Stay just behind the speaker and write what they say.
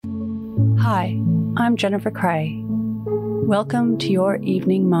Hi, I'm Jennifer Cray. Welcome to your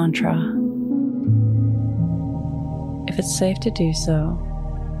evening mantra. If it's safe to do so,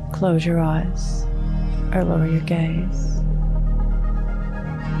 close your eyes or lower your gaze.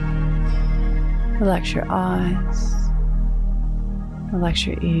 Relax your eyes, relax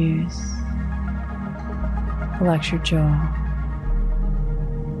your ears, relax your jaw.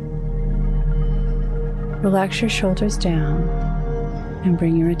 Relax your shoulders down and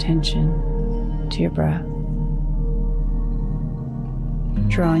bring your attention to your breath.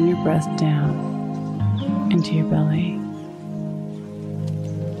 Drawing your breath down into your belly.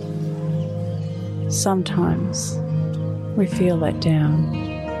 Sometimes we feel let down.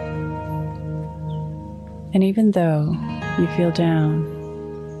 And even though you feel down,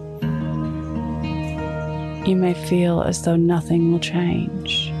 you may feel as though nothing will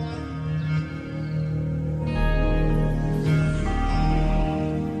change.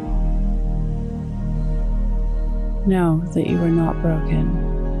 Know that you are not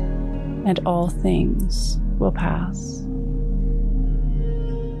broken, and all things will pass.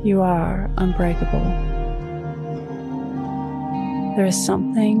 You are unbreakable. There is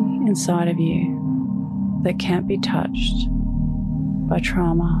something inside of you that can't be touched by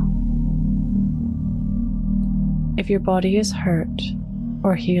trauma. If your body is hurt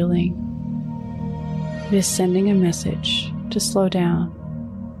or healing, it is sending a message to slow down,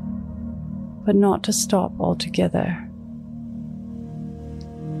 but not to stop altogether.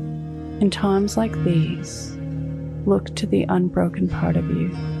 In times like these, look to the unbroken part of you.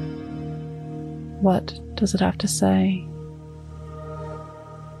 What does it have to say?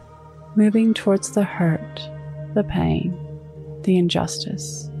 Moving towards the hurt, the pain, the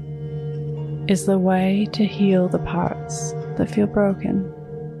injustice is the way to heal the parts that feel broken.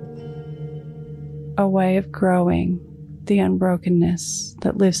 A way of growing the unbrokenness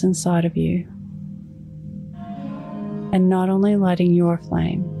that lives inside of you, and not only lighting your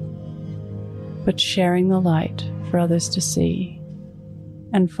flame, but sharing the light for others to see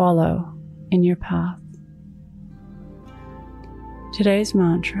and follow in your path. Today's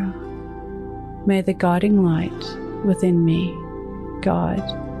mantra: may the guiding light within me guide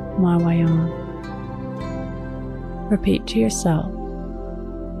my way on. Repeat to yourself,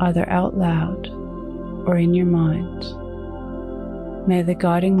 either out loud or in your mind: may the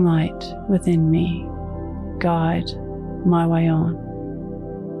guiding light within me guide my way on.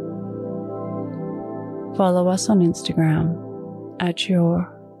 Follow us on Instagram at Your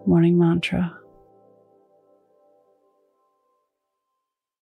Morning Mantra.